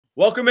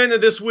Welcome into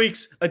this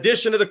week's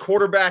edition of the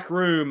Quarterback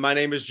Room. My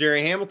name is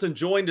Jerry Hamilton,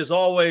 joined as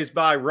always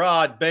by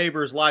Rod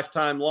Babers,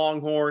 lifetime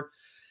Longhorn,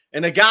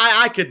 and a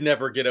guy I could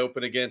never get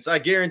open against. I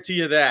guarantee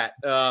you that.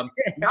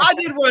 I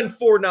did run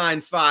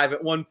 4.95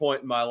 at one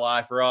point in my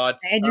life, Rod.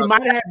 And you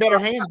might have had better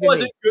hands than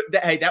me.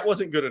 Hey, that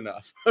wasn't good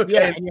enough. Okay.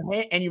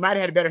 Yeah, and you might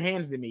have had better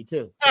hands than me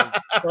too. So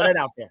throw that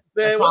out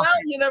there. Well,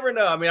 you never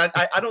know. I mean,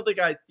 I don't think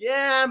I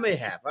may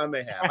have. I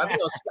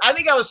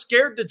think I was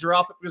scared to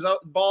drop it because the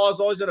ball was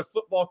always at a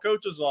football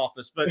coach's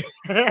office. But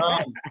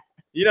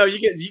you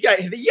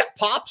got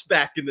pops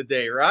back in the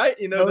day, right?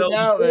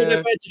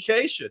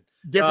 Education.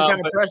 Different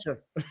kind of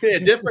pressure. Yeah,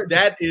 different.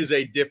 That is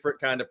a different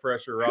kind of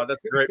pressure, Rod.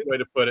 That's a great way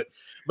to put it.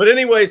 But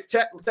anyways,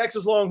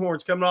 Texas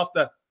Longhorns coming off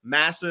the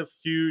massive,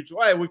 huge,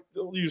 we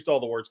used all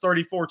the words,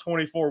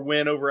 34-24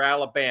 win over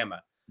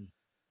Alabama.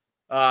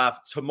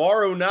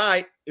 Tomorrow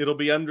night, it'll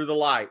be under the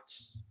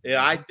lights. And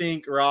I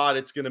think, Rod,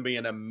 it's going to be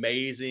an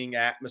amazing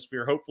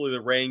atmosphere. Hopefully the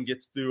rain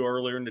gets through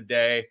earlier in the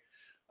day.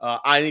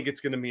 I think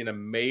it's going to be an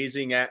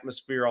amazing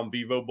atmosphere on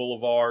Bevo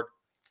Boulevard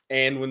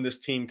and when this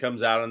team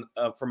comes out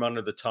from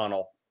under the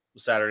tunnel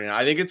Saturday night.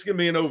 I think it's going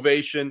to be an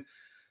ovation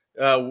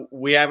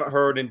we haven't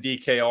heard in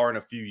DKR in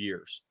a few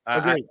years.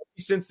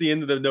 Since the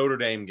end of the Notre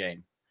Dame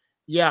game.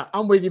 Yeah,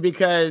 I'm with you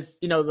because,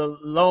 the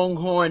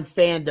Longhorn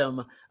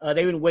fandom,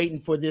 they've been waiting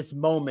for this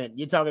moment.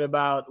 You're talking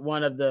about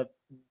one of the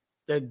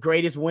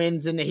greatest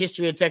wins in the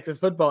history of Texas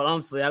football.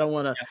 Honestly, I don't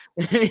want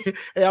to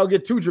I'll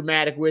get too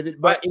dramatic with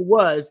it, but it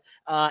was.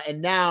 And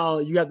now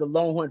you have the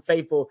Longhorn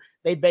faithful.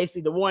 They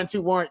basically, the ones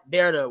who weren't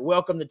there to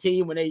welcome the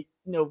team when they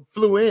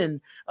flew in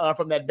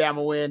from that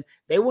Bama win,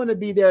 they want to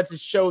be there to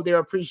show their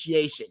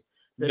appreciation.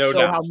 Show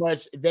how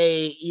much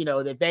they,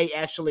 that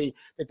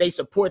they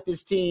support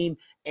this team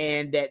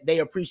and that they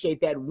appreciate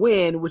that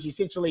win, which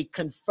essentially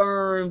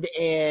confirmed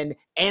and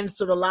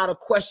answered a lot of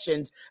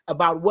questions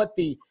about what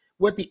the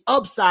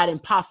upside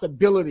and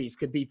possibilities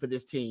could be for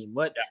this team.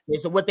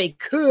 So what they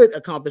could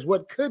accomplish,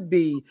 what could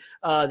be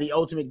the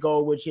ultimate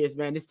goal, which is,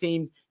 man, this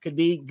team could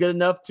be good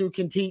enough to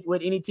compete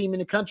with any team in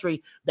the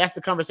country. That's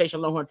the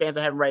conversation Longhorn fans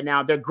are having right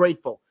now. They're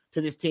grateful to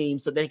this team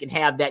so they can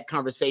have that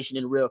conversation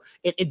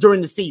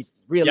during the season,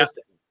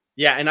 realistically.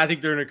 Yeah, and I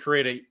think they're going to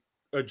create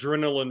a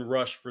adrenaline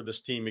rush for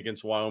this team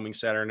against Wyoming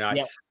Saturday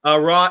night.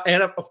 Rod,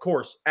 and of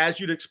course, as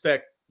you'd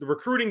expect, the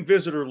recruiting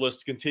visitor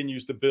list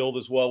continues to build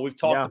as well. We've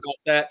talked about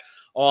that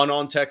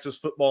on Texas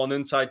football and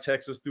Inside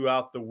Texas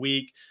throughout the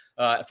week.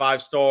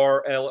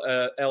 5-star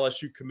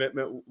LSU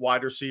commitment,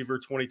 wide receiver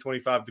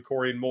 2025,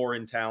 DeCorian Moore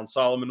in town.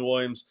 Solomon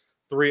Williams,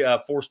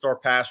 4-star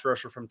pass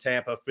rusher from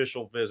Tampa,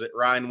 official visit.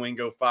 Ryan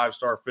Wingo,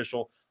 5-star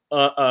official,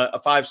 a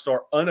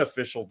 5-star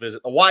unofficial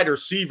visit. The wide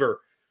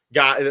receiver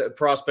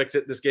prospects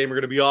at this game are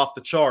going to be off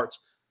the charts.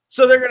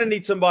 So they're going to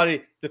need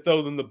somebody to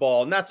throw them the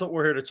ball. And that's what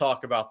we're here to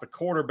talk about, the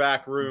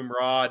quarterback room,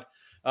 Rod.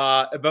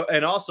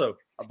 And also,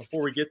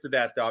 before we get to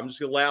that, though, I'm just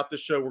going to lay out the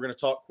show. We're going to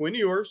talk Quinn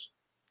Ewers.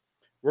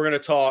 We're going to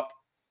talk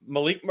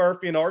Malik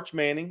Murphy and Arch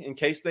Manning in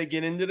case they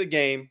get into the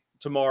game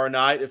tomorrow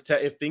night.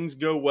 If things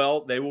go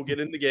well, they will get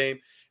in the game.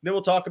 And then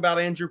we'll talk about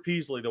Andrew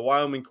Peasley, the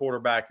Wyoming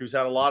quarterback, who's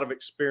had a lot of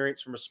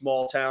experience from a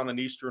small town in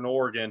Eastern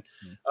Oregon.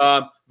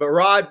 But,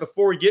 Rod,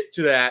 before we get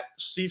to that,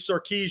 Steve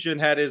Sarkisian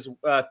had his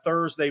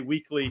Thursday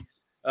weekly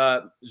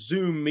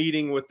Zoom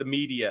meeting with the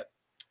media,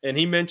 and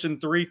he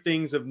mentioned 3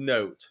 things of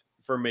note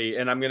for me.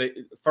 And I'm going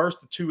to – first,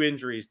 the 2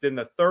 injuries. Then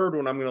the third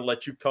one I'm going to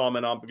let you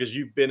comment on because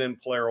you've been in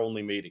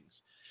player-only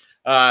meetings.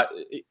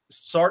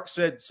 Sark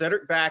said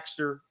Cedric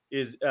Baxter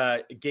is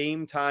a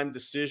game-time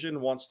decision,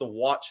 wants to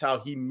watch how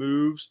he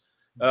moves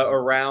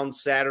around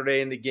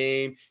Saturday in the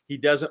game. He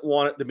doesn't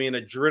want it to be an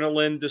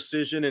adrenaline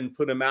decision and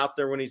put him out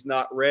there when he's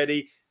not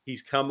ready.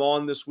 He's come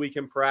on this week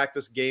in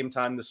practice, game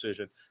time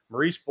decision.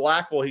 Maurice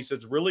Blackwell, he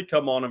says, really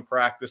come on in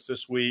practice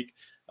this week,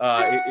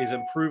 is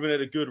improving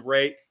at a good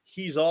rate.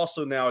 He's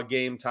also now a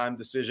game time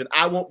decision.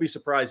 I won't be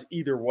surprised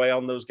either way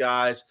on those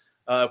guys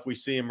if we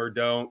see him or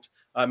don't.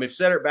 If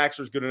Cedric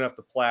Baxter is good enough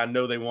to play, I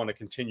know they want to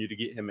continue to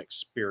get him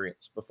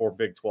experience before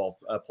Big 12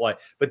 play.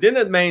 But then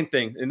the main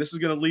thing, and this is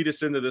going to lead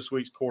us into this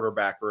week's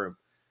quarterback room.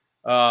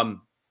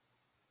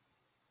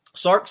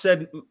 Sark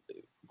said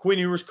Quinn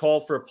Ewers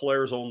called for a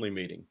players-only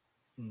meeting.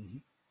 Mm-hmm.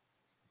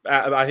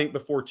 I think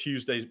before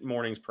Tuesday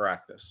morning's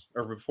practice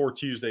or before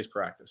Tuesday's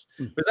practice.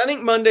 Mm-hmm. Because I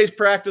think Monday's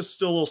practice is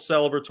still a little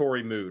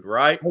celebratory mood,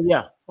 right?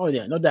 Oh,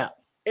 yeah, no doubt.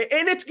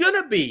 And it's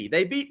going to be.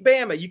 They beat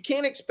Bama. You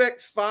can't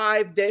expect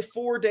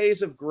 4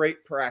 days of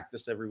great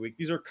practice every week.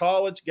 These are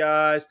college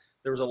guys.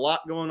 There was a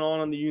lot going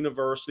on the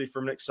university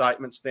from an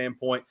excitement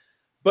standpoint.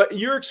 But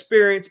your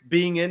experience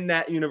being in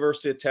that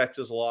University of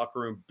Texas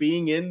locker room,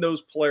 being in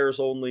those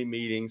players-only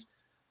meetings,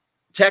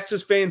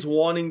 Texas fans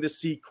wanting to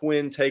see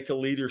Quinn take a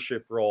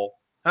leadership role,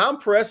 how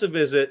impressive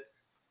is it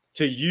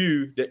to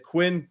you that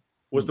Quinn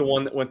was the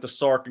one that went to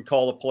Sark and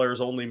called a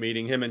players-only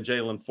meeting, him and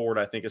Jalen Ford,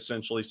 I think,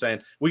 essentially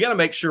saying, we got to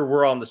make sure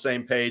we're on the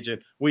same page and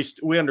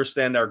we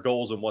understand our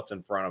goals and what's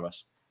in front of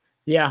us.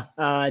 Yeah,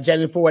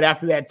 Jalen Ford,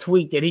 after that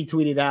tweet that he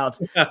tweeted out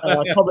a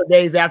couple of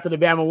days after the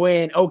Bama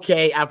win,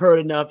 okay, I've heard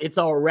enough. It's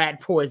all rat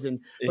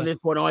poison from this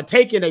point on.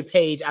 Taking a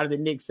page out of the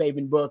Nick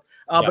Saban book,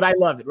 but I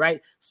love it,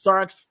 right?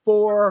 Sark's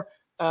 4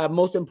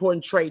 most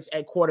important traits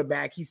at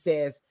quarterback. He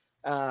says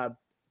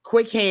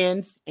quick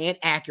hands and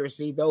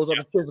accuracy. Those are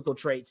the physical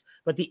traits.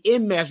 But the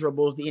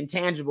immeasurables, the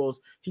intangibles,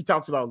 he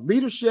talks about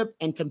leadership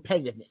and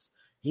competitiveness.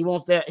 He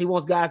wants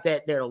guys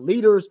that they're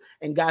leaders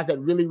and guys that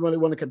really, really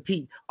want to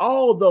compete.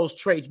 All those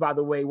traits, by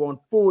the way, were on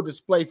full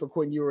display for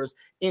Quinn Ewers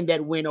in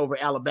that win over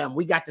Alabama.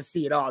 We got to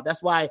see it all.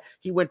 That's why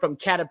he went from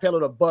caterpillar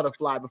to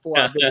butterfly before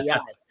our very eyes.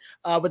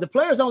 But the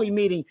players only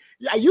meeting,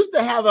 I used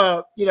to have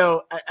a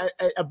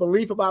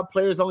belief about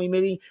players only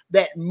meeting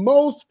that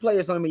most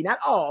players only meeting, not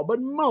all, but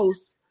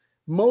most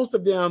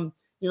of them,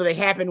 they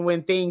happen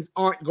when things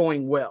aren't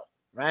going well,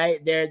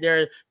 right?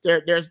 They're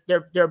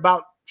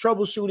about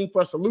troubleshooting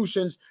for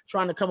solutions,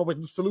 trying to come up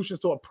with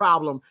solutions to a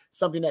problem,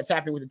 something that's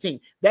happening with the team.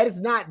 That is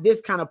not this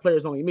kind of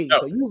players only meeting. No.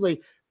 So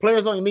usually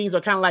players only meetings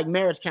are kind of like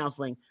marriage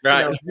counseling.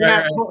 Right.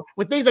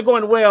 When things are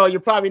going well, you're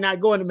probably not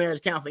going to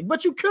marriage counseling,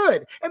 but you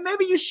could, and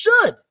maybe you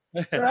should.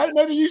 Right?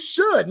 Maybe you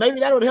should. Maybe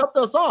that would help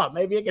us all.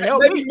 Maybe it can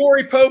help. Maybe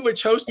Maury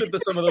Povich hosted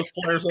some of those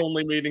players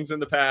only meetings in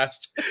the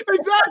past.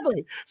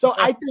 Exactly. So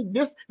I think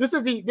this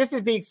is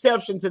the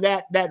exception to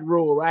that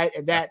rule, right?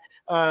 And that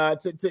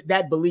to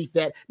that belief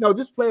that no,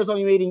 this players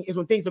only meeting is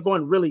when things are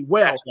going really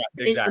well. That's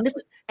right.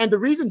 Exactly. And the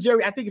reason,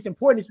 Jerry, I think it's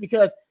important is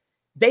because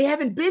they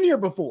haven't been here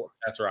before.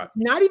 That's right.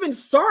 Not even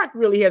Sark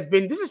really has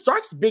been. This is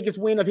Sark's biggest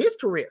win of his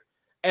career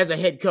as a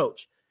head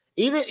coach.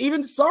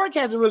 Even Sark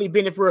hasn't really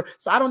been it for,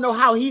 so I don't know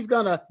how he's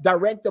gonna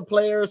direct the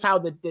players, how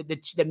the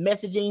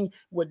messaging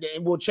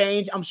will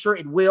change. I'm sure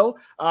it will.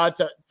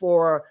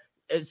 For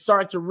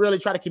Sark to really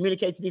try to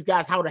communicate to these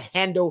guys how to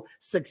handle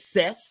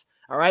success.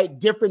 All right,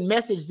 different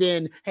message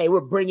than, hey,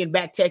 we're bringing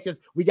back Texas.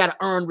 We got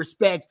to earn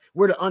respect.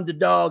 We're the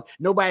underdog.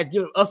 Nobody's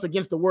giving us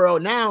against the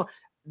world now.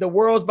 The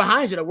world's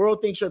behind you. The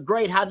world thinks you're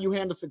great. How do you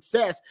handle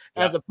success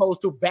as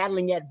opposed to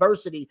battling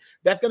adversity?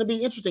 That's going to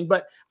be interesting.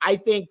 But I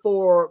think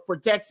for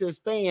Texas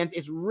fans,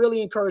 it's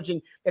really encouraging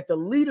that the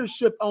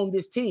leadership on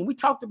this team, we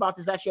talked about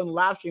this actually on the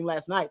live stream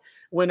last night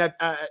when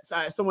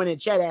someone in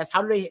chat asked,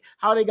 how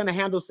are they going to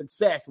handle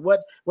success?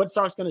 What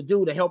Sark's going to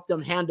do to help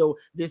them handle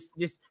this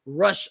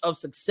rush of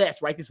success,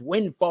 right? This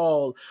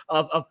windfall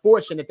of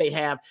fortune that they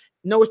have.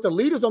 No, it's the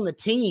leaders on the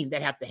team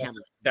that have to handle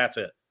it. That's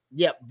it.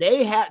 Yep,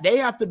 they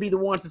have to be the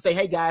ones to say,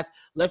 hey, guys,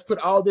 let's put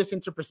all this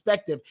into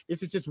perspective.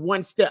 This is just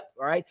one step,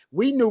 all right?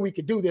 We knew we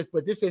could do this,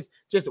 but this is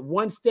just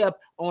one step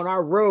on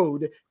our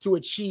road to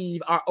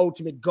achieve our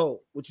ultimate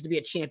goal, which is to be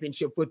a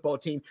championship football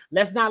team.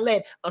 Let's not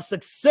let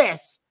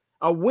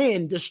a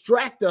win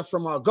distract us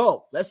from our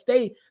goal. Let's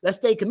stay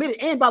committed.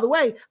 And by the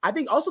way, I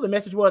think also the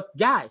message was,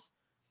 guys,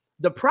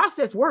 the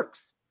process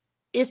works.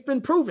 It's been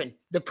proven.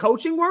 The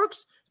coaching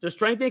works. The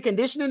strength and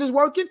conditioning is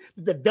working.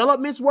 The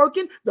development's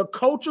working. The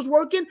culture's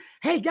working.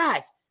 Hey,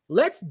 guys,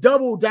 let's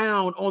double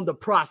down on the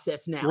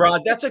process now.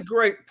 Rod, that's a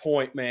great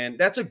point, man.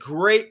 That's a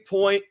great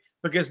point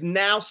because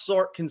now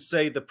Sark can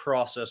say the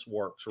process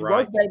works,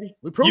 right? It works, baby.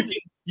 We proved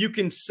it. You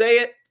can say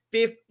it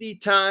 50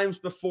 times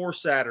before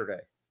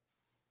Saturday,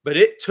 but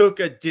it took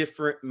a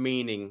different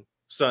meaning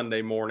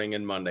Sunday morning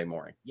and Monday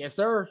morning. Yes,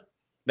 sir.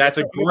 That's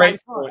a great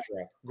point.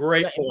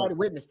 Great point. Everybody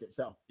witnessed it.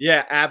 So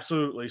yeah,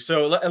 absolutely.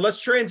 So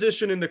let's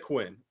transition into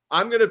Quinn.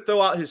 I'm going to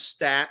throw out his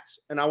stats,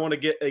 and I want to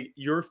get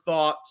your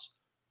thoughts.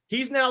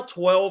 He's now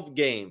 12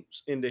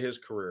 games into his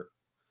career.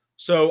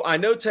 So I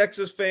know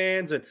Texas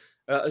fans and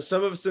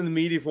some of us in the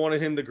media have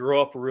wanted him to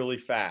grow up really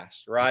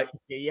fast, right?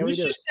 Yeah, he's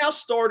just now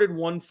started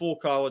one full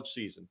college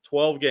season,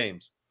 12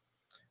 games.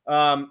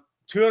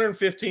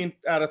 215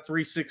 out of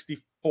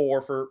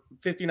 364 for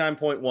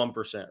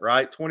 59.1%,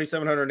 right?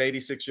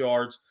 2,786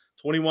 yards,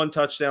 21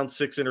 touchdowns,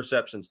 6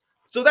 interceptions.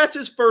 So that's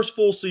his first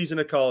full season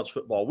of college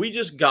football. We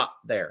just got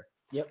there.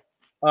 Yep.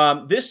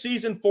 This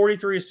season,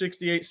 43 of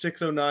 68,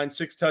 609,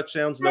 6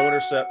 touchdowns, no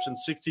interceptions,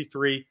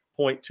 63.2%.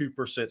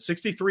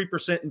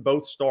 63% in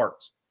both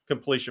starts,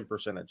 completion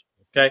percentage.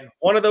 Okay.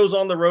 One of those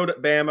on the road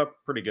at Bama,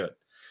 pretty good.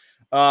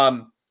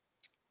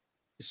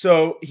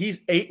 So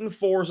he's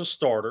 8-4 as a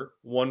starter,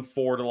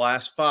 1-4 to the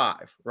last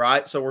 5,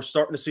 right? So we're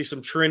starting to see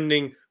some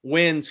trending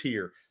wins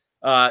here.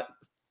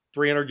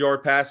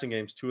 300-yard passing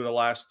games, 2 of the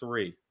last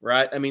 3,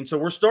 right? I mean, so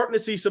we're starting to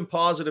see some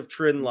positive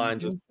trend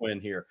lines with Quinn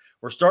here.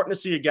 We're starting to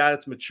see a guy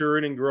that's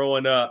maturing and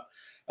growing up.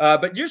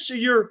 But just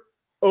your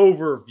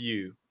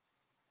overview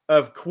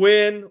of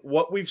Quinn,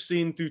 what we've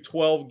seen through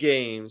 12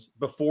 games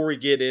before we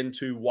get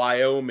into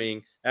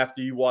Wyoming,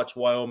 after you watch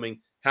Wyoming,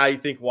 how you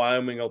think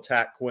Wyoming will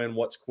attack Quinn,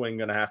 what's Quinn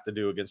going to have to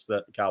do against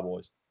the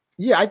Cowboys?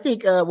 Yeah, I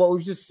think what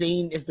we've just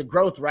seen is the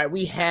growth, right?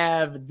 We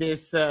have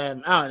this, I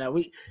don't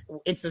know,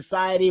 in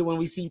society, when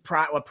we see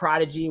a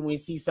prodigy, when we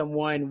see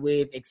someone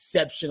with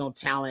exceptional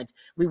talent,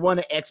 we want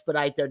to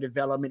expedite their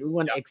development. We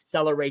want to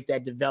accelerate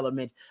that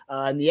development,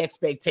 and the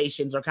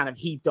expectations are kind of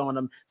heaped on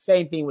them.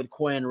 Same thing with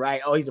Quinn,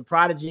 right? Oh, he's a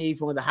prodigy. He's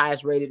one of the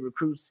highest rated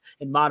recruits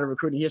in modern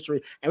recruiting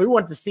history. And we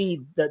want to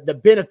see the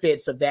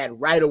benefits of that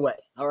right away.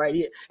 All right.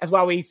 Yeah. That's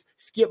why we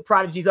skip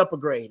prodigies up a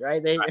grade,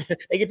 right? They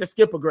get to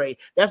skip a grade.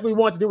 That's what we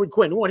want to do with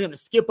Quinn. We want him to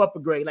skip up a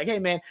grade. Like, hey,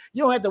 man,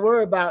 you don't have to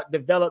worry about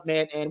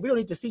development, and we don't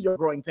need to see your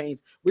growing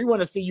pains. We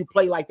want to see you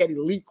play like that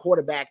elite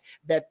quarterback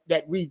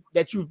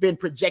that you've been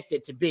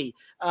projected to be.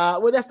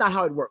 Well, that's not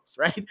how it works,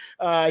 right?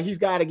 He's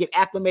got to get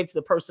acclimated to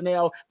the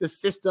personnel, the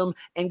system.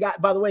 And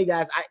by the way,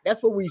 guys,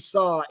 that's what we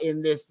saw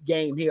in this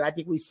game here. I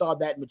think we saw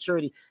that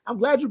maturity. I'm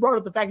glad you brought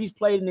up the fact he's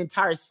played an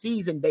entire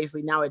season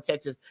basically now at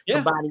Texas,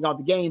 combining all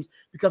the games,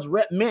 because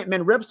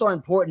reps are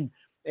important.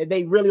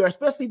 They really are,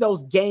 especially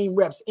those game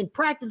reps in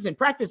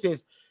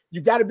practices.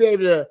 You got to be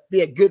able to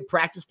be a good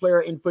practice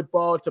player in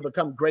football to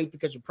become great,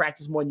 because you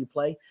practice more than you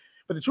play.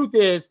 But the truth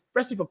is,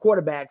 especially for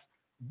quarterbacks,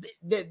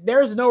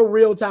 there's no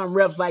real-time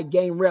reps like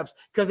game reps,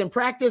 because in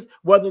practice,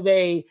 whether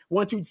they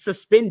want to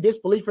suspend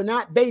disbelief or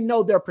not, they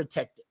know they're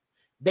protected.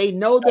 They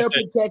know they're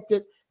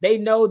protected. They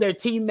know their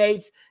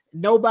teammates.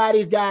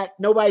 Nobody's got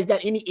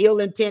any ill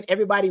intent.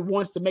 Everybody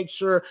wants to make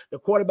sure the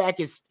quarterback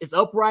is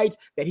upright,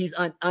 that he's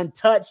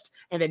untouched,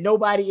 and that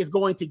nobody is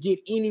going to get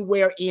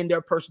anywhere in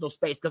their personal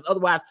space, because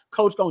otherwise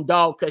coach gonna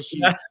dog cuss you.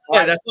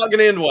 Yeah, that's not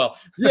gonna end well.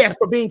 Yes,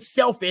 for being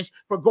selfish,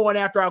 for going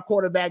after our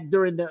quarterback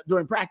during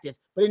practice.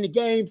 But in the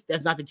games,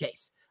 that's not the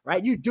case,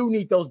 right? You do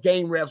need those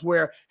game reps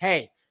where,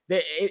 hey,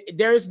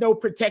 there is no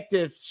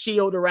protective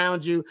shield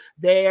around you.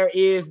 There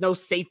is no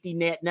safety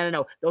net.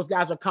 No. Those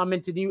guys are coming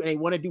to you, and they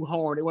want to do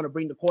harm. They want to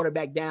bring the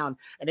quarterback down,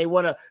 and they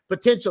want to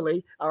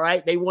potentially, all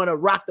right, they want to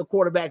rock the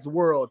quarterback's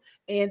world.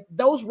 And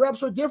those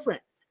reps are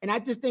different. And I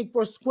just think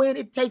for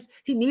Quinn,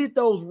 he needed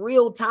those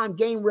real-time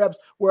game reps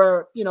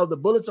where, the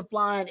bullets are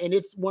flying, and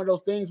it's one of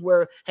those things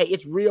where, hey,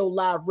 it's real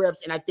live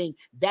reps. And I think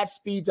that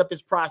speeds up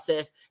his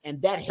process,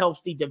 and that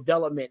helps the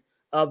development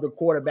of the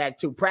quarterback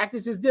too.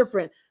 Practice is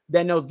different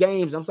than those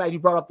games. I'm glad you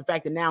brought up the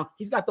fact that now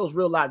he's got those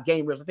real live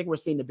game reps. I think we're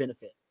seeing the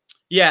benefit.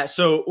 Yeah.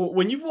 So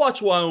when you've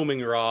watched Wyoming,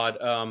 Rod,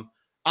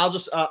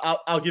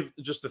 I'll give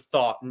just a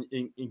thought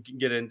and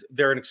get in.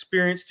 They're an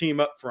experienced team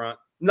up front,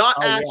 not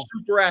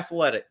super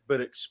athletic, but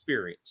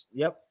experienced.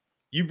 Yep.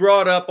 You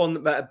brought up on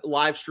the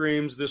live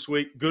streams this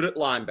week, good at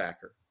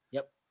linebacker.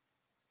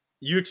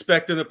 You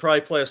expect them to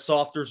probably play a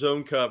softer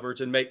zone coverage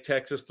and make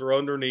Texas throw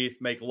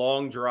underneath, make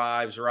long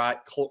drives, right?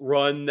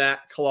 Run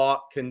that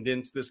clock,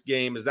 condense this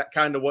game. Is that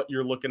kind of what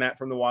you're looking at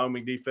from the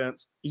Wyoming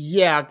defense?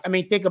 Yeah. I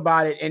mean, think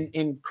about it.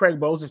 And Craig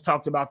Bowles has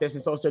talked about this,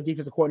 and so is their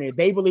defensive coordinator.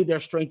 They believe their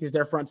strength is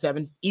their front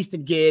seven.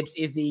 Easton Gibbs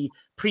is the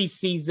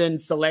preseason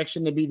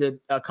selection to be the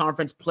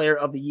conference player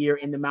of the year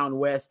in the Mountain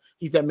West.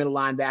 He's their middle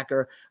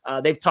linebacker.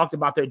 They've talked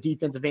about their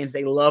defensive ends.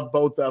 They love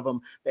both of them.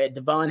 They had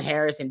Devon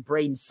Harris and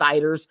Braden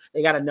Siders.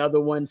 They got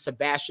another one,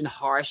 Sebastian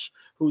Harsh,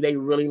 who they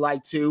really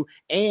like too.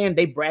 And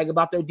they brag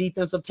about their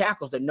defensive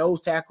tackles. Their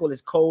nose tackle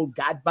is Cole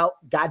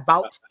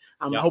Godbout.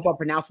 I hope I'm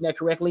pronouncing that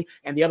correctly.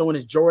 And the other one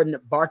is Jordan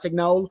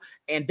Bartignol.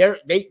 And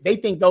they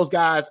think those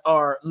guys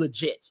are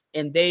legit,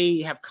 and they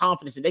have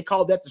confidence, and they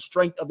call that the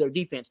strength of their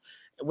defense.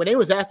 When they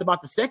was asked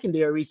about the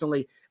secondary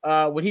recently,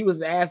 when he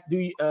was asked,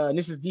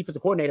 this is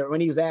defensive coordinator, when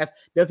he was asked,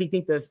 does he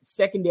think the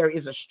secondary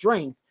is a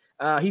strength?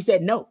 He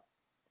said no.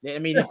 I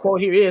mean, the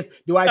quote here is,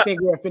 do I think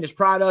we're a finished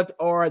product,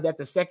 or that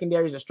the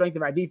secondary is a strength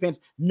of our defense?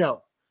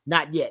 No,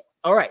 not yet.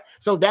 All right.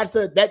 So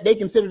that they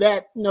consider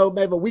that,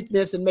 maybe a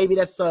weakness, and maybe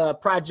that's a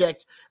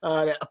project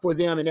for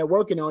them, and they're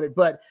working on it.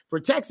 But for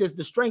Texas,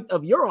 the strength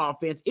of your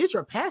offense is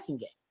your passing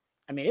game.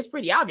 I mean, it's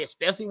pretty obvious,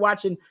 especially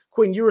watching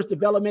Quinn Ewers'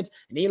 development.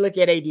 And then you look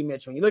at A.D.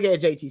 Mitchell, you look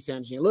at J.T.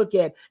 Sanders, you look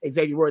at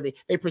Xavier Worthy.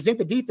 They present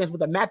the defense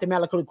with a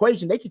mathematical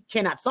equation they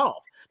cannot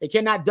solve. They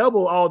cannot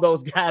double all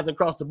those guys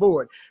across the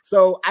board.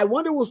 So I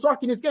wonder, will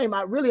Sark in this game?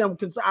 I really am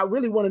concerned. I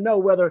really want to know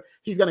whether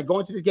he's going to go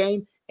into this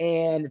game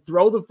and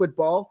throw the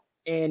football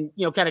and,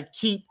 kind of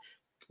keep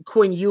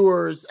Quinn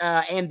Ewers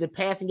and the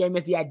passing game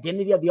as the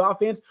identity of the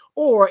offense,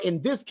 or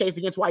in this case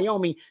against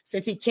Wyoming,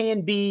 since he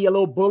can be a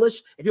little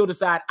bullish, if he'll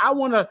decide, I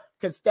want to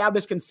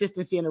establish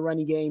consistency in the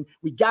running game,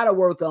 we got to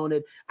work on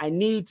it. I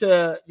need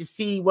to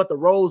see what the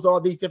roles are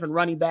of these different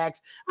running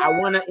backs. I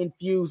want to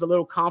infuse a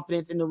little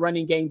confidence in the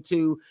running game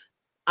too.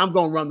 I'm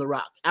going to run the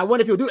rock. I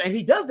wonder if he'll do it. And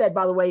he does that,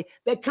 by the way,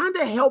 that kind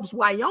of helps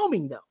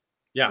Wyoming though.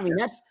 Yeah. I mean,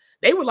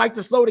 they would like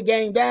to slow the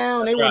game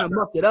down. They want to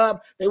muck it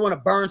up. They want to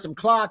burn some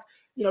clock.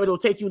 It'll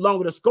take you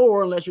longer to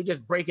score unless you're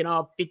just breaking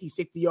off 50,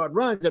 60-yard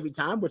runs every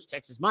time, which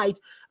Texas might.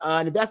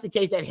 And if that's the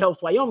case, that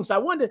helps Wyoming. So I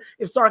wonder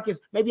if Sark is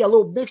maybe a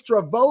little mixture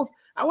of both.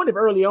 I wonder if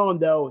early on,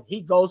 though,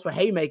 he goes for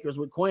haymakers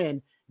with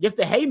Quinn, gets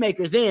the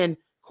haymakers in,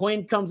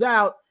 Quinn comes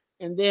out,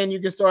 and then you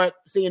can start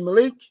seeing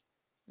Malik,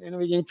 and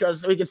we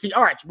can see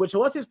Arch, which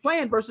was his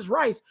plan versus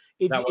Rice.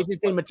 It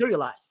just didn't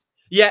materialize.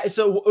 Yeah,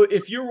 so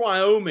if you're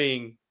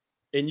Wyoming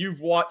and you've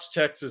watched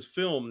Texas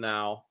film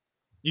now,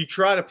 you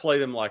try to play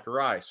them like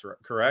Rice,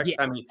 correct? Yes.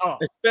 I mean,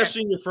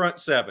 especially in your front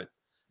seven.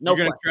 You're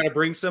going to try to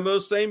bring some of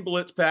those same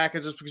blitz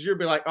packages, because you'll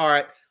be like, all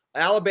right,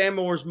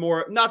 Alabama was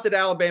more – not that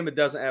Alabama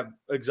doesn't have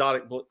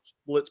exotic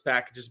blitz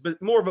packages,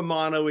 but more of a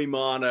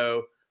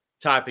mano-a-mano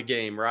type of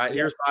game, right? Yes.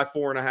 Here's my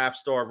 4.5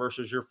 star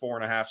versus your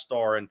 4.5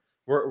 star, and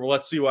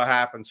let's see what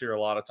happens here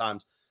a lot of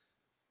times.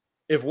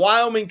 if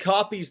Wyoming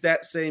copies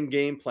that same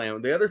game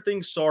plan, the other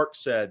thing Sark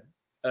said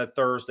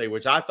Thursday,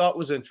 which I thought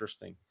was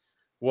interesting,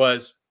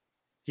 was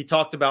he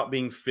talked about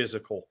being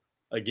physical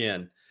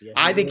again. Yeah,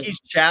 I think he's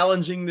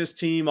challenging this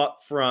team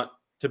up front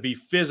to be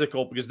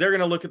physical because they're going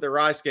to look at the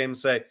Rice game and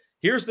say,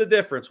 here's the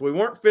difference. We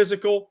weren't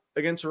physical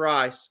against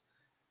Rice,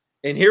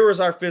 and here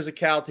was our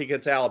physicality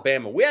against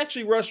Alabama. We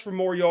actually rushed for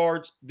more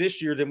yards this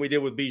year than we did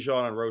with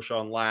Bijan and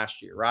Roschon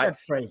last year, right?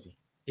 That's crazy.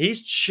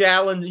 He's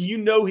challenged.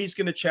 He's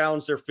going to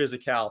challenge their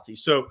physicality.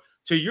 So,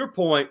 to your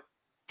point,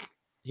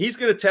 he's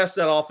going to test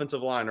that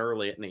offensive line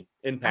early, isn't he,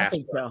 in pass? I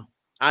think so.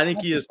 I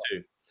think he is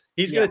too.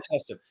 He's going to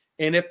test him.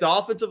 And if the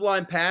offensive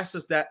line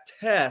passes that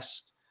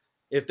test,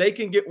 if they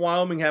can get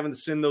Wyoming having to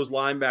send those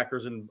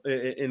linebackers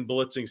in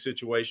blitzing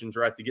situations,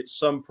 right, to get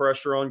some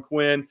pressure on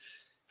Quinn,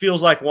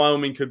 feels like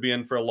Wyoming could be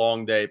in for a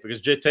long day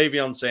because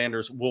Jatavion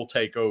Sanders will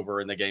take over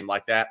in the game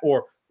like that,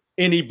 or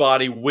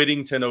anybody,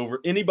 Whittington over,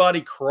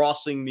 anybody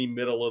crossing the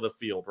middle of the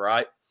field,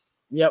 right?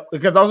 Yep,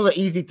 because those are the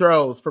easy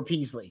throws for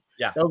Peasley.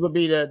 Yeah. Those would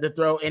be the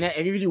throw. And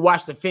if you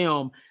watch the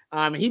film,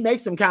 he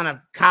makes some kind of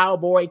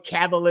cowboy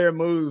cavalier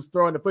moves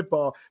throwing the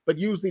football, but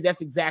usually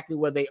that's exactly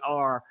where they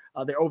are.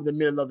 They're over the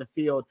middle of the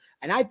field.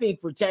 And I think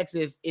for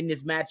Texas in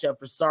this matchup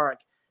for Sark,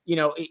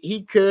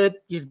 he could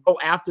just go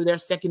after their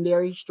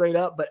secondary straight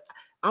up. But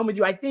I'm with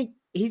you. I think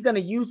he's going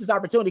to use this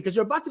opportunity because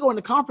you're about to go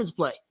into conference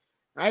play.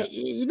 Right,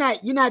 you're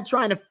not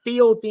trying to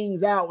feel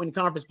things out in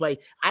conference play.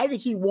 I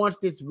think he wants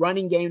this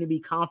running game to be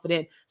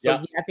confident. So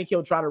yeah, I think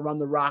he'll try to run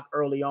the rock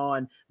early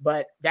on.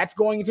 But that's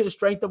going into the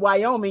strength of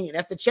Wyoming, and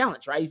that's the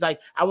challenge, right? He's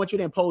like, I want you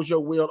to impose your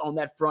will on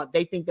that front.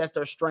 They think that's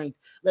their strength.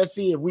 Let's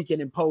see if we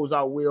can impose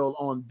our will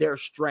on their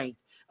strength,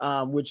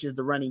 which is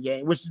the running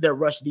game, which is their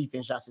rush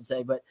defense, I should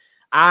say. But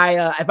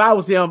if I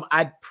was him,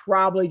 I'd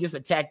probably just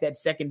attack that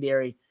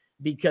secondary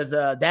because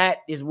that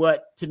is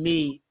what, to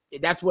me,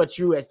 that's what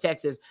you as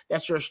Texas,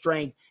 that's your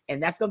strength. And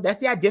that's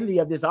the identity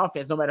of this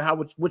offense, no matter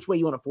which way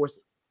you want to force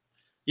it.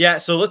 Yeah.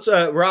 So let's,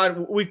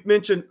 Rod, we've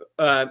mentioned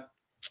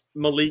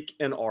Malik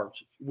and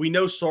Arch. We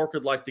know Sark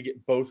would like to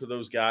get both of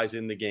those guys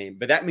in the game,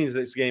 but that means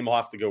this game will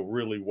have to go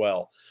really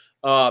well.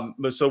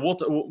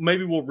 So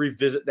maybe we'll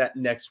revisit that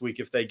next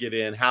week if they get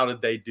in. How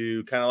did they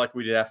do? Kind of like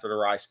we did after the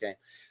Rice game.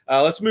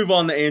 Let's move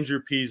on to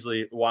Andrew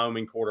Peasley,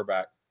 Wyoming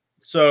quarterback.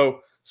 So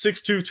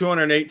 6'2",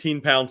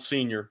 218-pound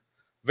senior.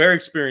 Very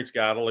experienced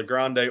guy out of La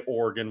Grande,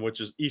 Oregon,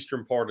 which is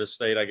eastern part of the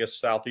state, I guess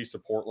southeast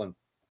of Portland.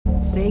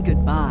 Say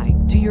goodbye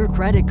to your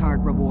credit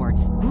card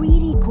rewards.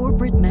 Greedy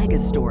corporate mega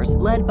stores,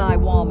 led by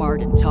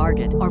Walmart and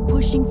Target, are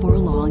pushing for a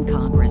law in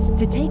Congress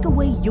to take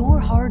away your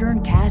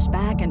hard-earned cash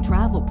back and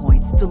travel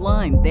points to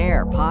line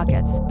their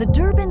pockets. The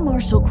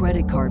Durbin-Marshall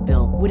credit card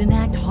bill would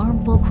enact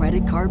harmful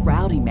credit card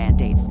routing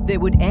mandates that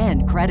would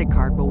end credit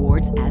card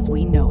rewards as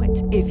we know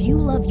it. If you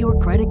love your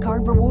credit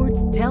card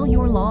rewards, tell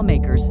your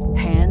lawmakers,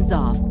 hands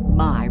off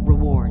my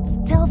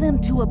rewards. Tell them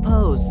to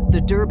oppose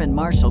the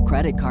Durbin-Marshall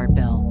credit card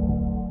bill.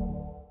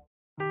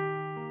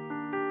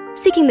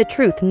 Seeking the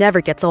truth never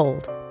gets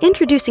old.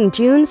 Introducing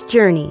June's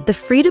Journey, the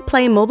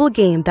free-to-play mobile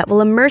game that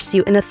will immerse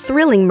you in a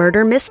thrilling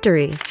murder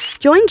mystery.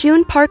 Join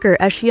June Parker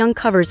as she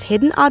uncovers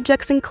hidden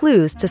objects and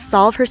clues to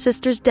solve her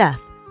sister's death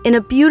in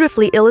a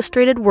beautifully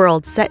illustrated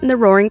world set in the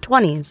Roaring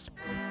 '20s.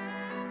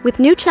 With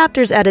new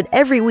chapters added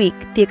every week,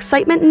 the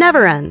excitement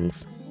never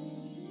ends.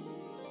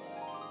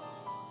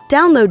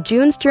 Download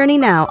June's Journey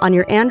now on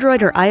your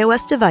Android or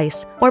iOS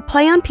device or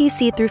play on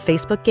PC through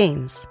Facebook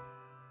Games.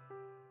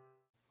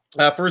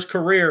 For his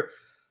career,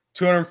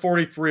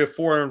 243 of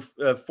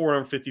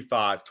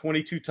 455,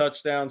 22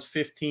 touchdowns,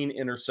 15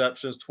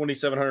 interceptions,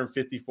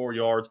 2,754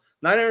 yards,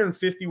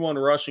 951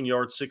 rushing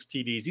yards, 6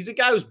 TDs. He's a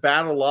guy who's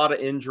battled a lot of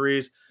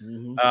injuries.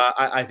 Mm-hmm.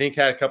 I think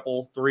had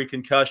a 3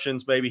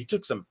 concussions, maybe. He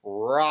took some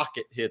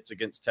rocket hits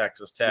against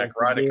Texas Tech, yes,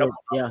 right? A couple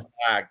of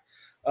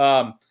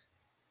flag.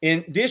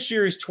 In this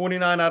year, he's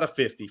 29 out of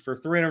 50 for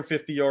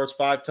 350 yards,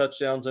 5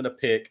 touchdowns, and a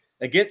pick.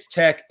 Against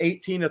Tech,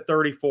 18 of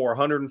 34,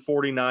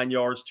 149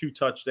 yards, 2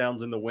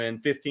 touchdowns in the win,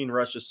 15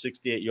 rushes,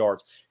 68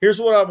 yards. Here's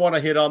what I want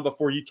to hit on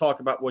before you talk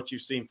about what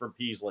you've seen from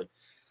Peasley.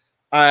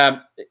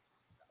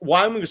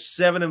 Wyoming was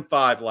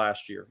 7-5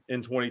 last year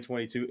in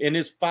 2022. In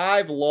his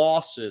 5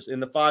 losses,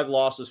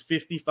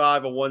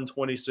 55 of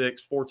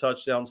 126, 4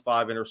 touchdowns,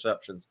 5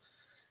 interceptions.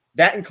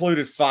 That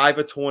included 5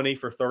 of 20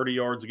 for 30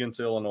 yards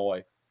against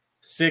Illinois,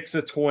 6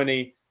 of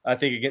 20, I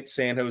think, against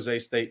San Jose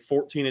State,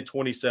 14 of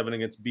 27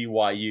 against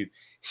BYU.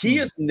 He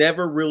has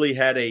never really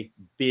had a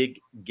big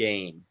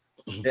game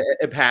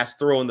past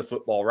throwing the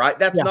football, right?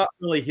 That's not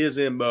really his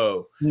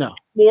MO. No.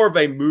 He's more of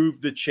a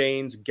move the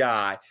chains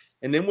guy.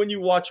 And then when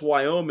you watch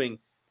Wyoming,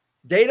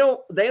 they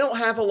don't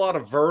have a lot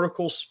of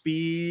vertical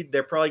speed.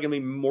 They're probably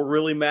going to be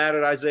really mad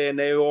at Isaiah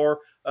Nayor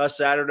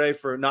Saturday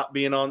for not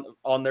being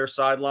on their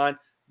sideline.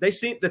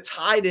 The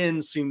tight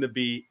ends seem to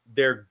be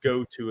their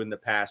go-to in the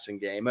passing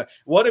game.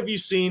 What have you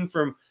seen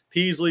from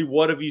Peasley?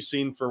 What have you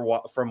seen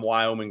from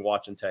Wyoming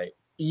watching tape?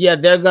 Yeah,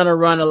 they're going to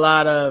run a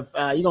lot of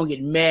you're going to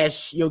get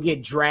mesh. You'll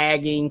get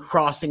dragging,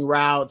 crossing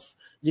routes.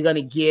 You're going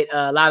to get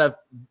a lot of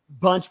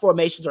bunch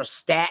formations or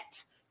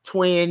stacked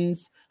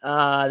twins.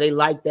 They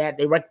like that.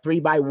 They run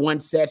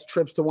 3-by-1 sets,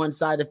 trips to one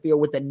side of the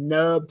field with a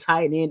nub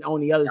tight end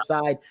on the other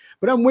side.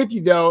 But I'm with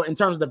you, though, in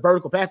terms of the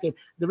vertical pass game.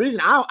 The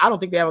reason I don't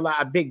think they have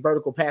a big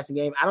vertical passing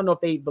game, I don't know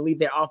if they believe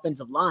their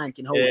offensive line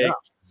can hold it up.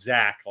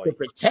 Exactly. To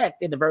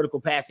protect in the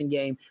vertical passing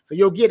game. So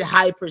you'll get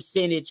high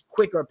percentage,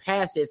 quicker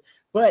passes.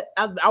 But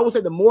I would say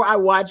the more I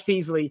watch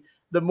Peasley,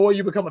 the more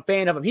you become a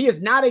fan of him. He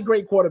is not a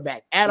great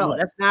quarterback at all.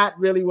 That's not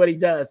really what he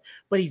does.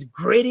 But he's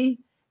gritty.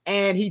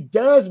 And he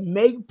does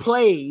make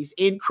plays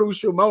in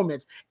crucial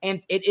moments.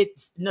 And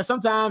it's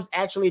sometimes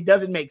actually it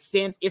doesn't make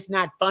sense. It's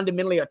not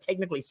fundamentally or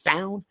technically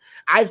sound.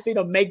 I've seen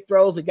him make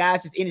throws with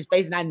guys just in his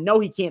face, and I know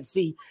he can't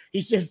see.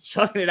 He's just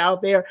chucking it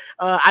out there.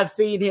 I've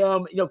seen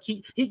him,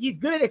 he's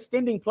good at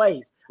extending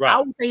plays. Right. I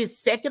would say his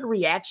second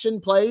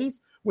reaction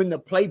plays when the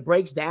play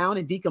breaks down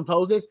and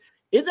decomposes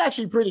is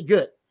actually pretty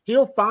good.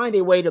 He'll find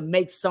a way to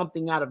make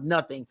something out of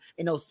nothing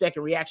in those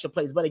second reaction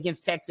plays. But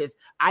against Texas,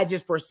 I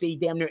just foresee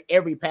damn near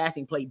every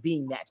passing play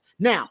being that.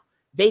 Now,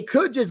 they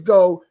could just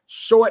go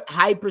short,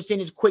 high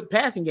percentage, quick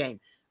passing game.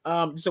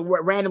 So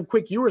random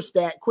Quinn Ewers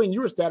stat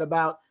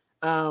about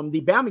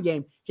the Bama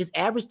game. His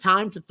average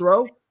time to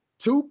throw,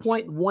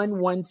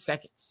 2.11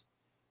 seconds.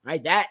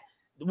 Right?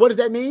 What does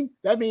that mean?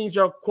 That means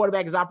your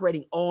quarterback is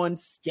operating on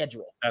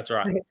schedule. That's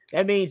right.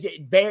 That means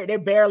they're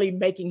barely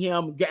making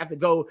him have to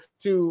go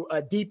to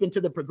deep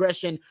into the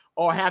progression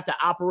or have to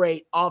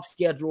operate off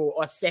schedule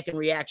or second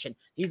reaction.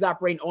 He's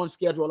operating on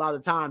schedule a lot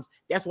of the times.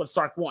 That's what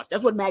Sark wants.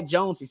 That's what Mac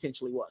Jones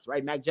essentially was,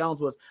 right? Mac Jones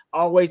was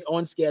always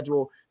on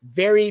schedule.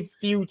 Very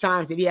few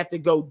times did he have to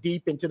go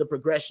deep into the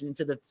progression,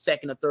 into the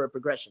second or third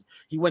progression.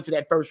 He went to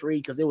that first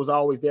read because it was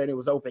always there and it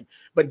was open.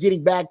 But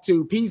getting back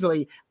to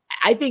Peasley,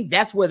 I think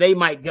that's where they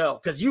might go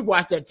because you've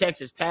watched that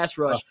Texas pass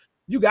rush.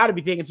 You got to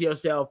be thinking to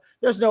yourself,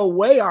 there's no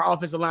way our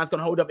offensive line is going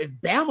to hold up if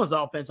Bama's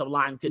offensive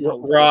line can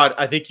hold up. Rod,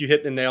 I think you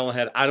hit the nail on the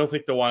head. I don't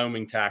think the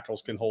Wyoming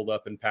tackles can hold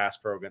up in pass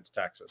pro against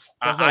Texas.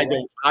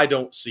 I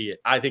don't see it.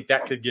 I think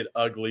that could get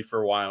ugly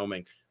for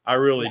Wyoming. I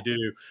really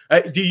do.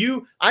 I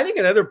think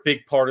another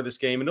big part of this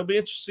game, and it'll be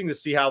interesting to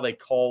see how they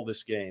call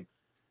this game.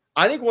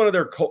 I think one of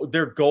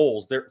their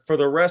goals for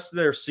the rest of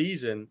their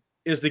season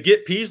is to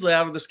get Peasley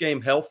out of this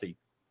game healthy.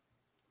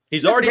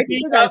 He's already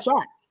beat up.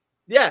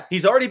 Yeah,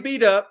 he's already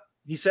beat up.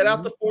 He set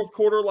out the fourth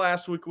quarter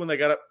last week when they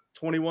got up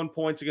 21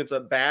 points against a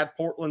bad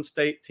Portland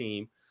State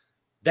team.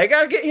 They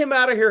got to get him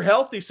out of here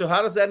healthy. So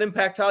how does that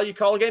impact how you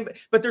call a game?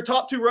 But their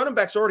top two running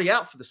backs are already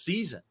out for the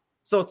season.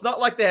 So it's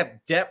not like they have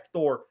depth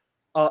or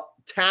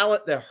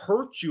talent that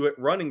hurts you at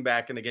running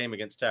back in the game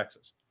against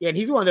Texas. Yeah, and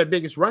he's one of their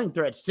biggest running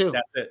threats too.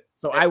 That's it.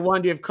 So I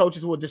wonder if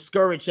coaches will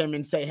discourage him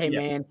and say, hey,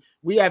 man,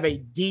 we have a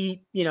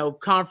deep,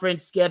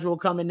 conference schedule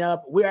coming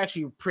up. We're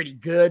actually pretty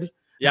good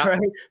right,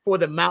 for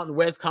the Mountain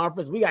West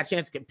Conference. We got a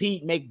chance to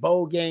compete, make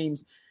bowl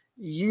games.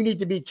 You need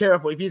to be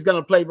careful. If he's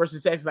going to play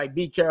versus Texas,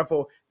 be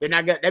careful. They're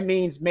not going. That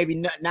means maybe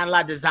not a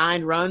lot of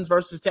design runs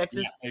versus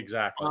Texas. Yeah,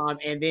 exactly.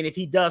 And then if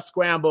he does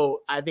scramble,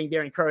 I think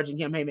they're encouraging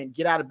him, hey, man,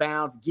 get out of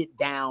bounds, get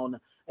down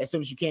as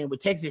soon as you can.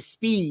 With Texas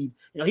speed,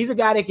 he's a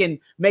guy that can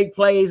make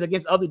plays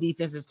against other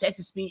defenses.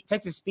 Texas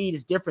speed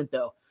is different,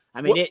 though.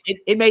 I mean,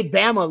 it made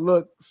Bama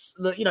look,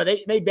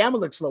 they made Bama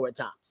look slow at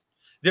times.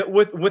 That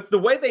with the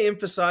way they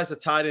emphasize the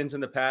tight ends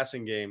in the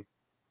passing game,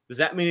 does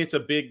that mean it's a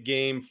big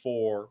game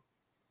for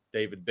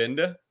David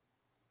Benda,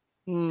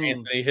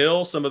 Anthony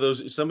Hill, some of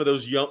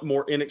those young,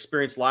 more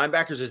inexperienced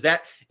linebackers? Is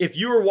that if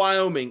you were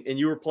Wyoming and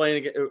you were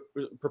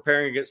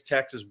preparing against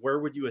Texas, where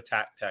would you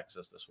attack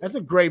Texas this week? That's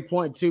a great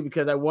point too,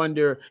 because I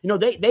wonder,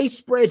 they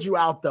spread you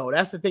out though.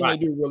 That's the thing they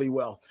do really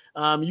well.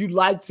 You'd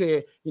like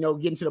to, get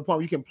into the point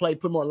where you can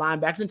put more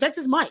linebackers, and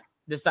Texas might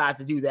decide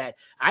to do that.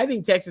 I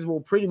think Texas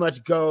will pretty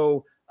much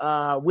go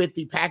with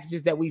the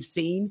packages that we've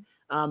seen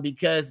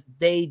because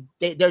their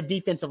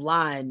defensive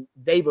line,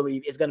 they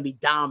believe, is going to be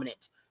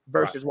dominant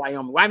versus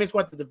Wyoming. Wyoming's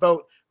going to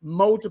devote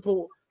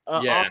multiple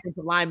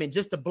offensive linemen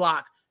just to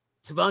block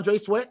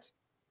Tavondre Sweat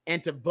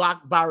and to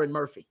block Byron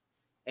Murphy.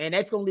 And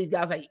that's going to leave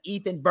guys like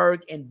Ethan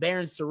Burke and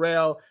Barron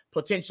Sorrell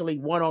potentially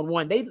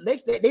one-on-one.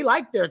 They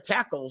like their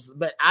tackles,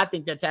 but I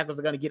think their tackles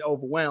are going to get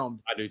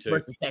overwhelmed. I do too.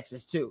 Versus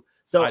Texas too.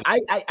 So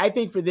I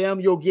think for them,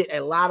 you'll get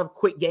a lot of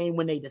quick game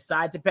when they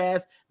decide to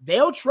pass.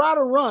 They'll try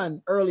to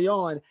run early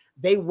on.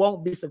 They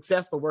won't be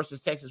successful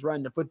versus Texas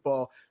running the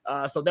football.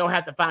 So they'll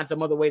have to find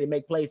some other way to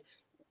make plays.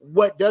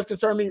 What does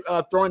concern me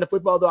throwing the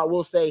football, though, I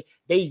will say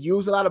they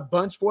use a lot of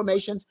bunch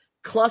formations,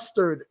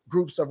 clustered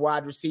groups of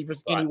wide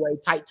receivers anyway,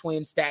 tight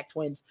twins, stack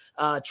twins,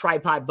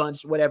 tripod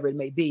bunch, whatever it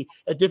may be.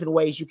 There are different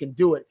ways you can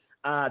do it.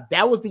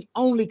 That was the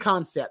only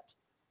concept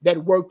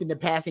that worked in the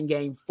passing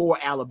game for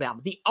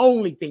Alabama. The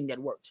only thing that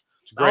worked.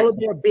 All of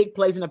their big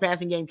plays in the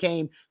passing game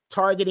came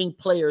targeting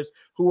players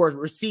who are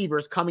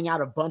receivers coming out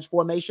of bunch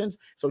formations.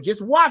 So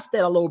just watch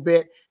that a little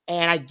bit,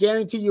 and I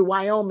guarantee you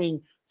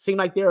Wyoming seem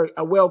like they're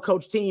a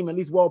well-coached team, at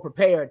least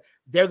well-prepared.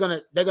 They're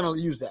gonna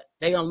use that.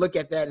 They're gonna look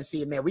at that and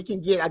see, man,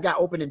 I got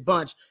open in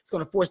bunch. It's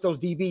gonna force those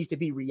DBs to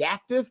be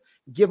reactive,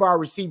 give our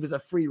receivers a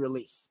free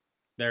release.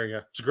 There you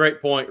go. It's a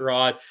great point,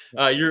 Rod.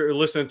 You're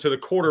listening to the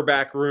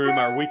Quarterback Room,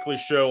 our weekly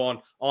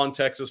show on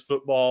Texas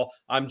football.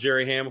 I'm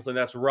Jerry Hamilton.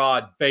 That's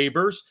Rod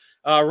Babers.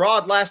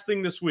 Rod, last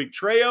thing this week,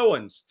 Trey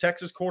Owens,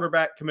 Texas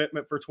quarterback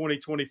commitment for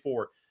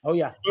 2024. Oh,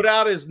 yeah. Put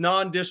out his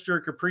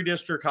non-district or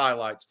pre-district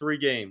highlights, 3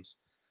 games.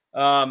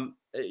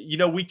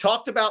 We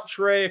talked about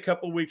Trey a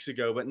couple of weeks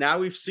ago, but now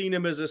we've seen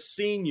him as a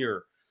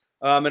senior.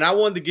 And I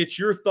wanted to get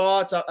your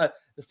thoughts.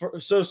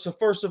 So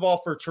first of all,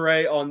 for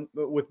Trey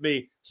with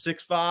me,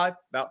 6'5",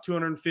 about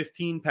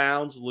 215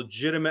 pounds,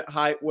 legitimate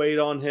height, weight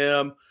on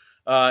him.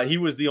 He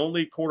was the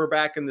only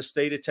quarterback in the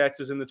state of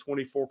Texas in the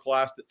 24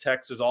 class that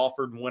Texas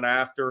offered and went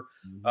after.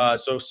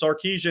 So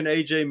Sarkisian,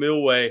 AJ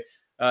Milway,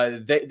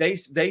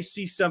 they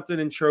see something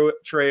in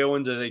Trey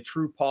Owens as a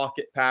true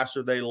pocket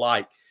passer they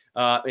like.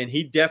 And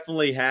he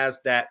definitely has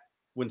that.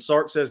 When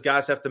Sark says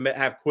guys have to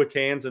have quick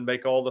hands and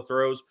make all the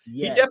throws,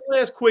 He definitely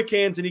has quick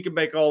hands and he can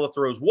make all the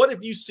throws. What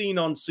have you seen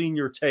on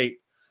senior tape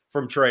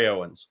from Trey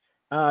Owens?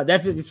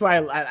 That's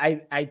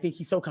why I think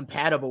he's so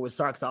compatible with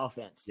Sark's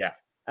offense. Yeah.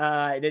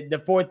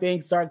 The 4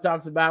 things Sark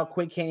talks about,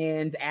 quick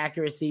hands,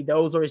 accuracy,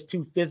 those are his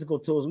 2 physical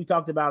tools. We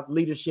talked about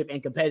leadership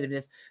and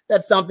competitiveness.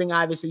 That's something,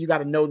 obviously, you got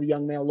to know the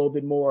young man a little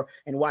bit more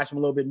and watch him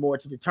a little bit more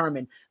to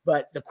determine.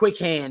 But the quick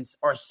hands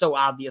are so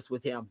obvious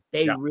with him.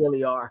 They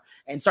really are.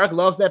 And Sark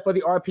loves that for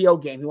the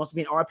RPO game. He wants to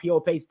be an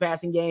RPO-paced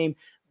passing game.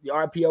 The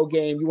RPO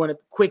game, you want a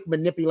quick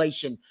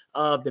manipulation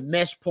of the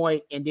mesh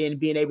point and then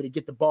being able to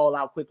get the ball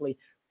out quickly.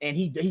 And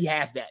he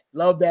has that.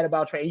 Love that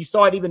about Trey. And you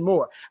saw it even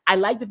more. I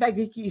like the fact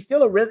that he's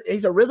still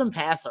he's a rhythm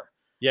passer.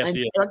 Yes, and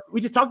he is.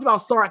 We just talked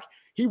about Sark.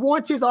 He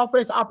wants his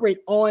offense to operate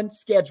on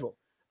schedule.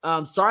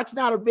 Sark's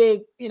not a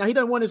big, he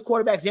doesn't want his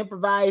quarterbacks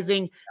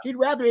improvising. He'd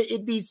rather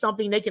it be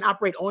something they can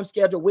operate on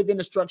schedule within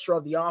the structure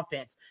of the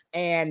offense.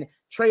 And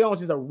Trey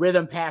Owens is a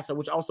rhythm passer,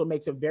 which also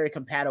makes him very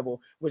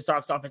compatible with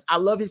Sark's offense. I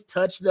love his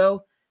touch,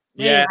 though.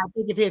 Man, I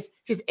think of his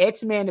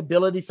X-Man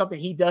ability, something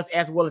he does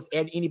as well as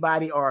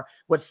anybody, or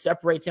what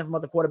separates him from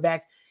other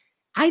quarterbacks.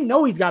 I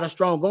know he's got a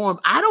strong arm.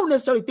 I don't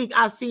necessarily think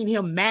I've seen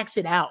him max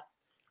it out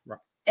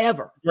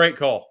ever. Great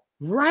call.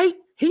 Right?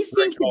 He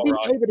seems to be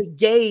able to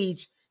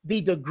gauge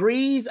the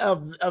degrees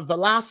of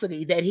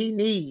velocity that he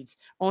needs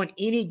on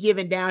any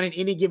given down in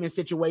any given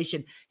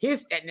situation.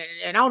 And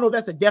I don't know if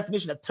that's a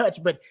definition of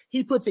touch, but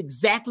he puts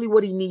exactly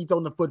what he needs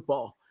on the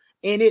football.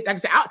 And like I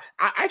said,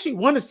 I actually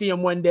want to see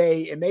him one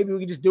day, and maybe we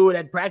can just do it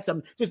at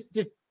practice. Just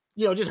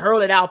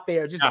hurl it out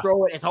there, just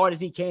throw it as hard as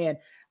he can.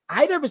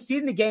 I never see it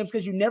in the games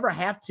because you never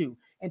have to.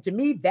 And to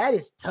me, that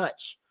is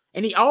touch.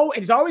 And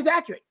it's always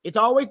accurate. It's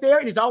always there,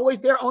 and it's always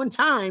there on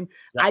time.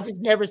 Yeah. I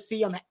just never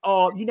see him.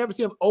 You never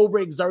see him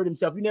overexert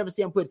himself. You never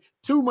see him put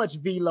too much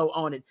velo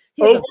on it.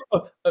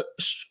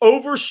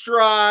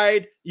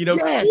 Overstride.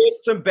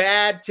 Some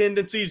bad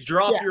tendencies.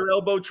 Drop your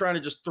elbow, trying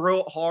to just throw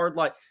it hard.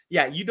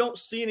 You don't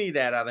see any of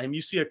that out of him. You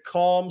see a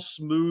calm,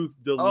 smooth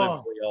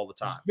delivery all the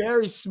time.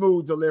 Very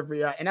smooth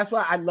delivery, and that's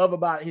what I love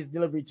about his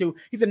delivery too.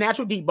 He's a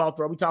natural deep ball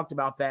thrower. We talked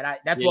about that.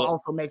 That's what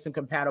also makes him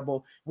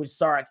compatible with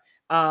Sark.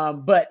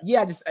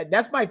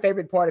 That's my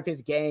favorite part of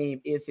his game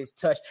is his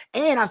touch.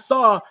 And I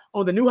saw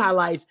on the new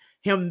highlights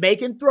him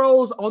making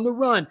throws on the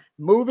run,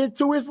 moving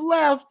to his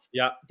left,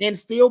 and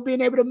still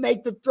being able to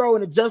make the throw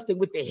and adjusting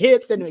with the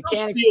hips and the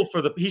mechanics.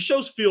 He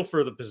shows feel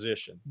for the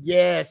position.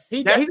 Yes,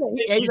 he's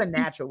a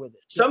natural with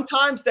it.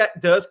 Sometimes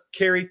that does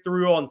carry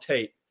through on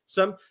tape.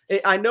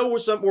 I know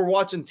we're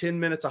watching 10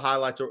 minutes of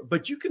highlights,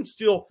 but you can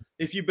still,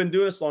 if you've been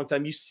doing this a long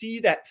time, you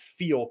see that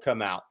feel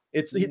come out.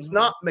 It's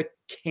not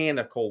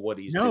mechanical what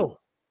he's doing.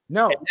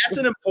 No, and that's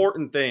an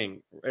important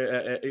thing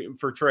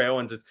for Trey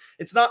Owens.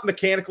 It's not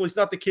mechanical. He's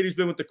not the kid who's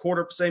been with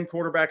the same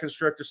quarterback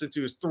instructor since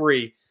he was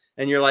 3.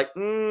 And you're like,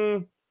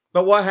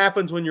 but what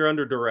happens when you're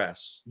under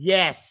duress?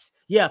 Yes.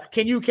 Yeah.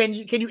 Can you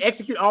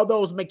execute all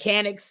those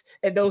mechanics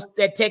and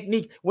that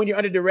technique when you're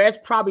under duress?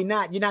 Probably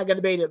not. You're not going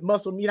to be able to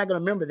muscle. You're not going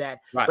to remember that.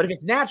 Right. But if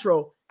it's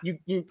natural,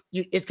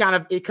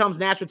 it comes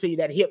natural to you,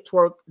 that hip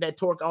twerk, that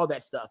torque, all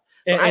that stuff.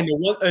 So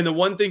the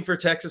one thing for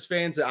Texas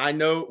fans that I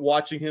know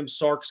watching him,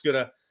 Sark's going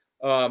to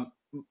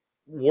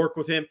work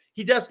with him.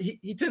 He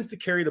tends to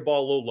carry the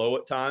ball a little low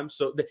at times.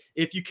 So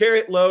if you carry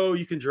it low,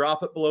 you can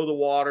drop it below the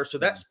water. So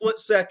that split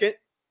second,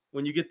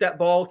 when you get that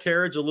ball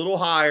carriage a little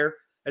higher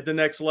at the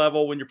next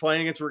level, when you're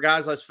playing against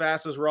guys as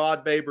fast as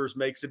Rod Babers,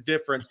 makes a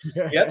difference.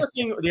 The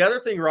other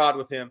thing, Rod,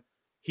 with him,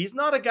 he's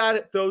not a guy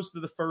that throws to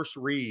the first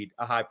read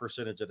a high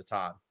percentage of the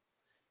time.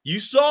 You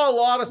saw a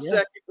lot of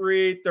second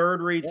read,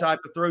 third read type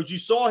of throws. You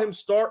saw him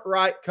start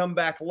right, come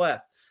back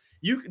left.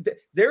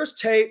 There's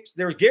tapes.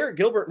 There was Garrett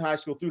Gilbert in high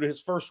school threw to his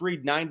first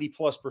read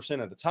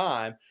 90+% of the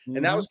time.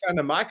 And that was kind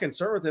of my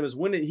concern with him, is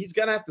when he's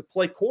going to have to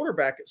play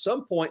quarterback at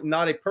some point, and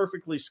not a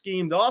perfectly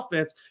schemed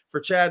offense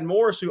for Chad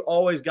Morris, who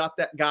always got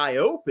that guy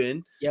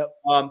open. Yep.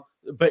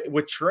 But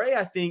with Trey,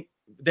 I think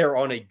they're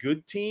on a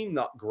good team,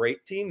 not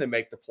great team. They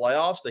make the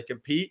playoffs. They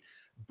compete,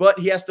 but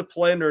he has to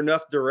play under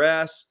enough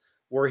duress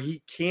where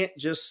he can't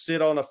just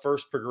sit on a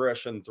first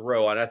progression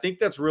throw. And I think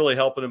that's really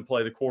helping him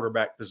play the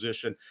quarterback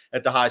position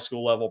at the high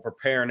school level,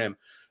 preparing him.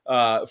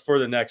 for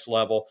the next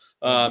level.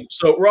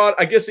 So, Rod,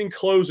 I guess in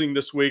closing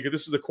this week,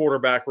 this is the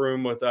quarterback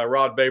room with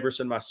Rod Babers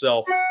and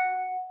myself.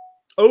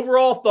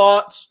 Overall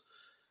thoughts,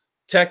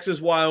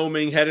 Texas,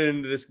 Wyoming headed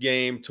into this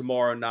game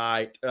tomorrow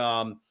night.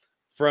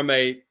 From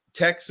a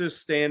Texas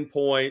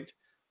standpoint,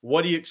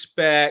 what do you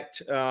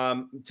expect?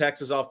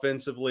 Texas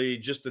offensively,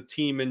 just the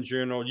team in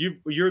general.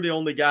 You're the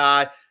only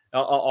guy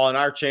on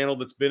our channel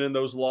that's been in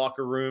those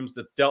locker rooms,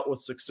 that's dealt with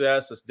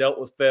success, that's dealt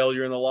with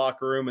failure in the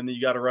locker room, and then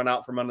you got to run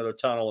out from under the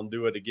tunnel and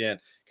do it again.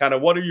 Kind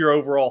of what are your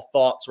overall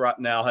thoughts right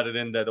now headed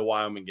into the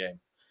Wyoming game?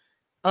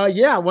 I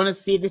want to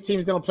see if this team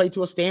is going to play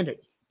to a standard.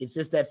 It's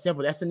just that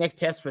simple. That's the next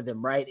test for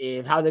them, right?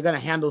 If how they're going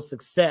to handle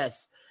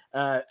success.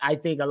 I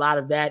think a lot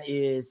of that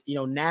is,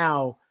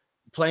 now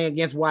playing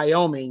against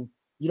Wyoming,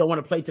 you don't want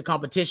to play to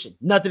competition.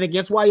 Nothing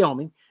against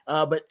Wyoming,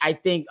 but I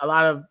think a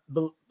lot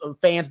of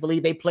fans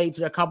believe they played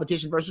to their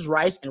competition versus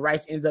Rice, and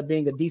Rice ends up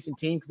being a decent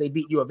team because they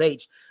beat U of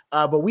H.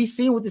 But we've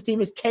seen what this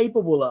team is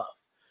capable of,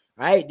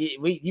 right?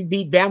 You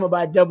beat Bama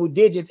by double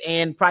digits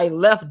and probably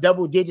left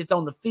double digits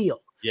on the field.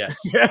 Yes.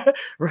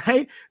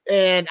 Right.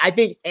 And I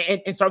think,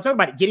 and start talking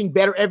about it, getting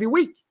better every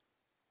week.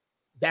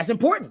 That's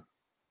important.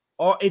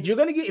 Or if you're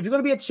going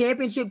to be a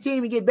championship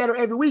team and get better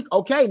every week,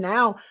 okay,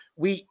 now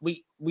we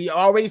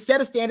already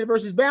set a standard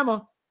versus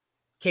Bama.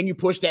 Can you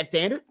push that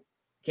standard?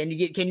 Can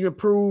you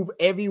improve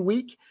every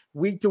week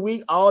to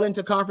week, all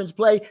into conference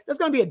play? There's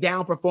going to be a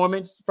down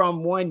performance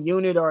from one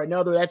unit or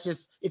another.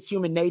 It's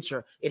human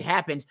nature. It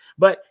happens,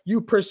 but you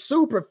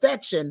pursue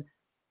perfection.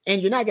 And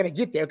you're not going to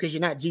get there because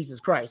you're not Jesus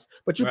Christ,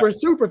 but you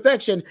pursue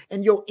perfection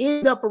and you'll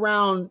end up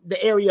around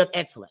the area of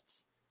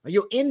excellence.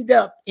 You'll end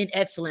up in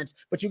excellence,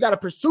 but you got to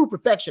pursue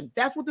perfection.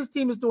 That's what this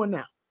team is doing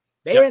now.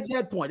 They're at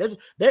that point.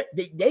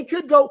 They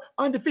could go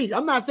undefeated.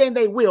 I'm not saying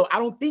they will. I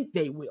don't think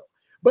they will,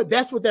 but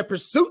that's what their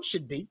pursuit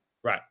should be.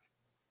 Right.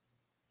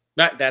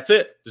 That's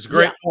it. It's a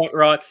great point,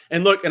 Rod.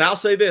 And look, and I'll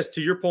say this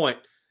to your point,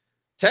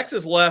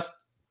 Texas left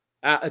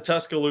at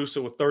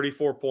Tuscaloosa with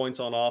 34 points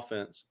on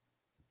offense.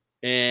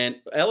 And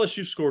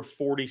LSU scored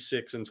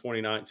 46 in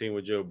 2019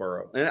 with Joe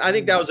Burrow. And I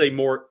think that was a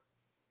more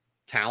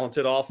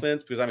talented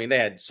offense because, they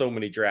had so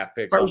many draft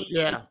picks.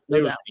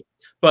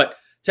 But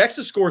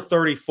Texas scored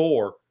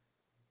 34,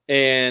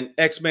 and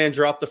X-Man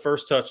dropped the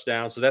first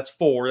touchdown. So that's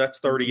 4. That's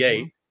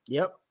 38.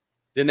 Yep.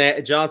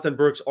 Then Jonathan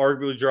Brooks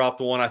arguably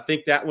dropped one. I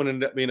think that one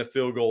ended up being a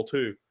field goal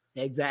too.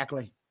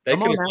 Exactly. They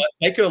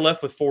could have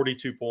left with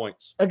 42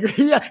 points.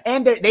 Yeah,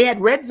 and they had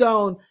red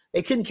zone.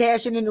 They couldn't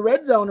cash in the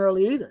red zone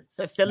early either.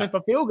 So settling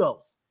for field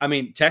goals.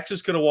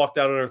 Texas could have walked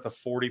out of there with a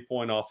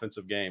 40-point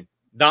offensive game.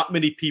 Not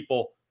many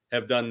people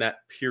have done that,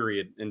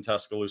 period, in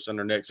Tuscaloosa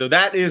under Nick. So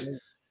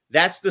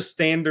that's the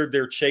standard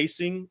they're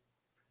chasing.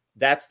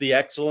 That's the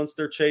excellence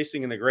they're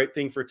chasing. And the great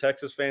thing for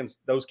Texas fans,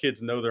 those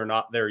kids know they're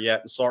not there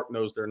yet. And Sark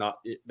knows they're not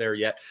there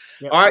yet.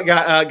 Yep. All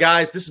right,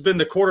 guys, this has been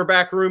the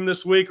quarterback room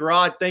this week.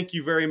 Rod, thank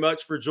you very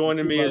much for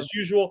joining me as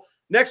usual.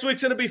 Next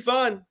week's going to be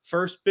fun.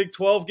 First Big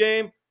 12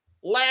 game,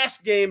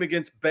 last game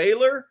against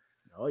Baylor.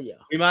 Oh, yeah.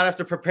 We might have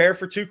to prepare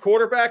for 2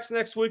 quarterbacks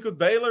next week with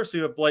Baylor,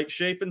 see if Blake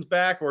Shapen's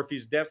back or if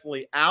he's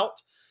definitely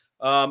out.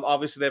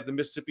 Obviously, they have the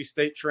Mississippi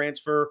State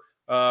transfer.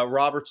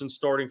 Robertson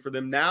starting for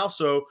them now.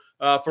 So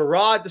for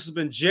Rod, this has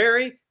been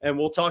Jerry, and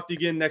we'll talk to you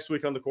again next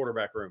week on the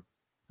quarterback room.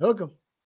 Welcome.